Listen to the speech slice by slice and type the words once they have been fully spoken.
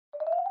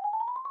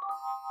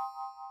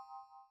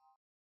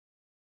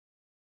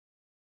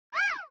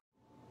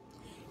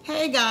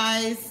Hey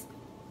guys,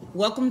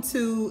 welcome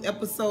to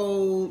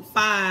episode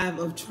 5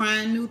 of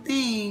Trying New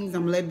Things.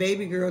 I'm gonna let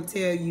baby girl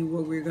tell you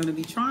what we're gonna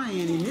be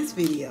trying in this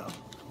video.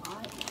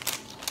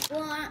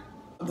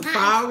 The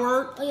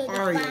firework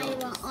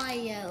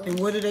Oreo. And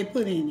what do they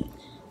put in it?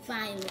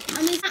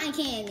 Cotton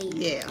candy.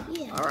 Yeah.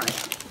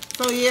 Alright.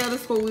 So yeah,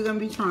 that's what we're gonna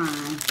be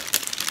trying.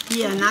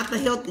 Yeah, not the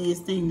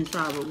healthiest thing to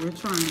try, but we're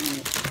trying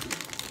it.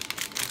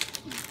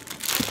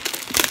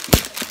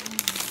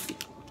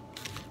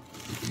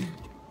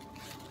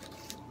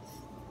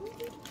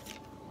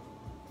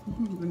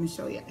 Let me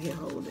show you. Here,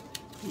 hold it.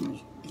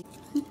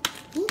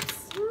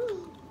 Oops.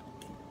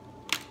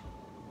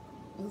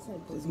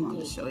 Just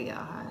wanted to show y'all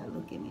how it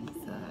look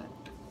inside.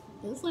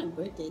 It looks like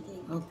birthday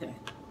cake. Okay.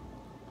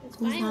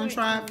 Who's gonna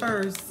try it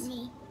first?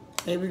 Me.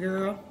 Baby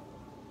girl.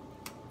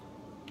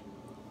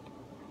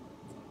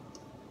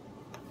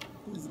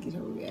 Let's get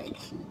her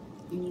reaction.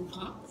 And you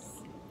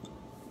pops.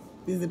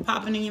 Is it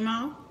popping in your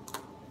mouth?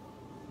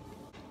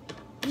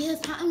 Yeah,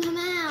 it's popping in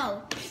my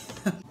mouth.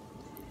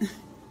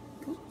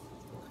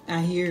 I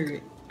hear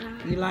it.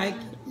 You like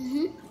it?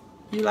 Mm-hmm.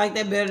 You like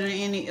that better than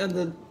any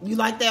other? You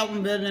like that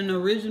one better than the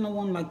original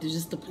one, like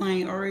just the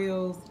plain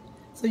Oreos?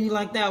 So you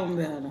like that one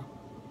better?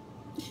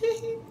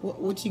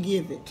 What you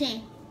give it?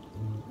 10.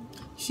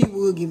 She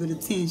would give it a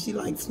 10. She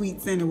likes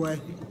sweets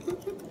anyway.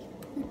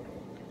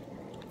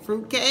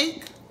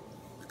 Fruitcake?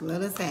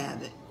 Let us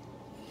have it.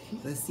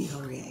 Let's see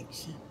her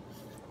reaction.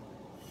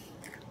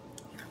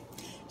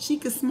 She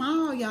could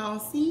smile, y'all.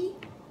 See?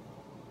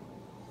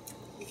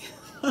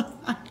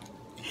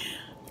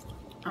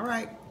 All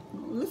right.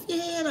 Lift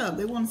your head up.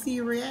 They want to see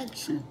your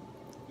reaction.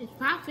 It's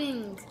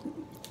popping.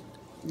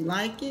 You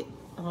like it?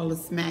 All the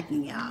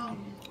smacking, y'all.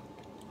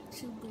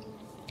 Too good.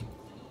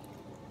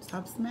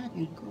 Stop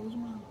smacking. Close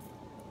your mouth.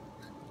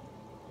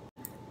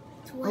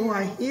 12. Oh,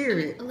 I hear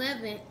it.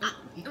 11.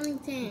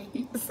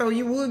 10. So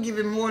you would give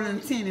it more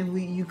than 10 if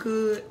you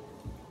could.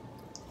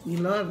 You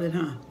love it,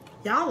 huh?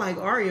 Y'all like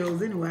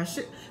Oreos anyway.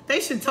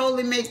 They should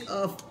totally make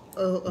a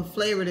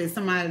flavor that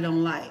somebody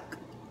don't like.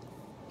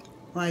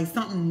 Like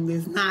something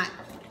that's not,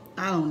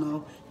 I don't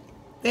know.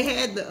 They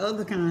had the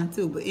other kind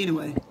too, but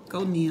anyway,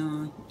 go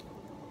Neon.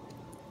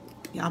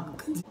 Y'all can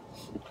continue.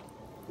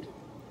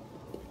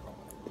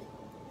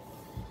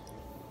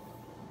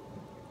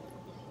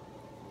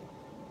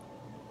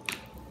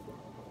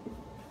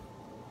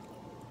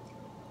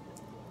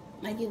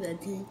 I give it a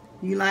 10.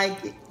 You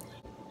like it?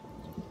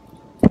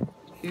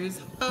 Here's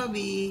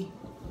hubby.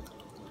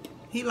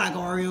 He like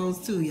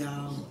Oreos too,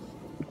 y'all.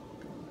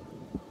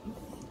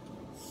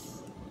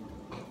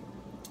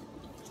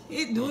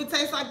 Do it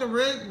taste like the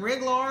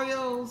regular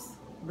Oreos?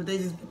 But they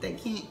just put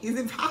that candy. Is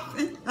it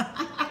popping?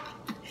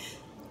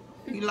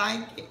 You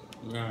like it?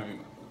 Right.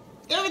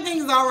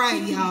 Everything's all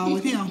right, y'all,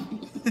 with him.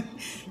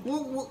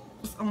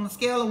 On a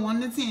scale of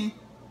 1 to 10.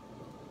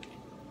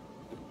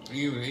 I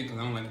give it an 8 because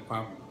I don't like the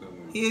popping stuff.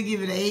 He'll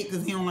give it an 8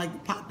 because he don't like the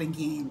popping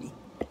candy.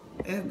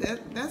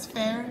 That's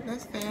fair.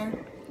 That's fair.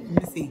 Let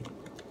me see.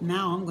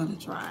 Now I'm going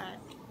to try it.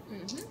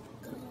 Mm-hmm.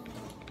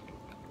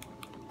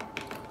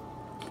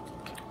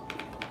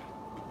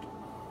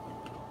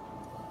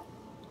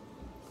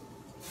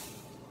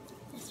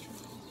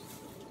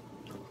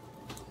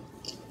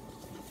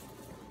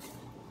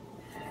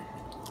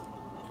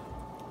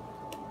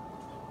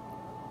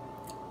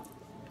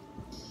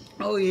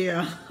 Oh,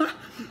 yeah.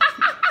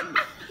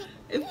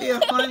 It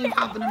feels funny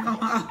popping in my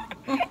mouth.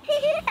 Look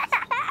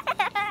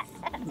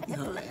at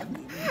her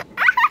laughing.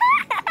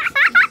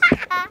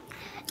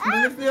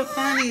 But it feels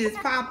funny, it's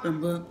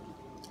popping, but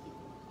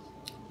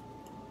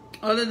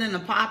other than the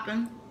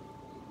popping,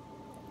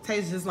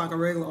 tastes just like a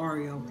regular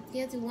Oreo.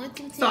 Yeah, to 1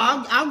 to 10. So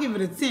I'll give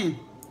it a 10.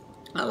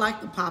 I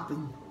like the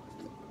popping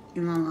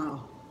in my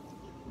mouth.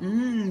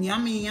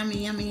 Yummy,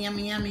 yummy, yummy,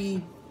 yummy,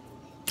 yummy.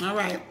 All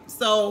right,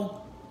 so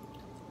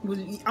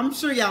I'm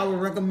sure y'all will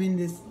recommend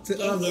this to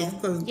others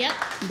because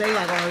they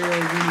like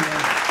Oreos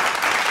anyway.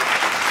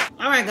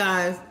 All right,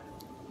 guys.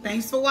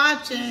 Thanks for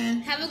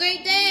watching. Have a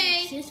great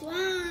day. Just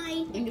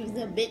why. And give us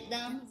a big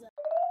thumbs up.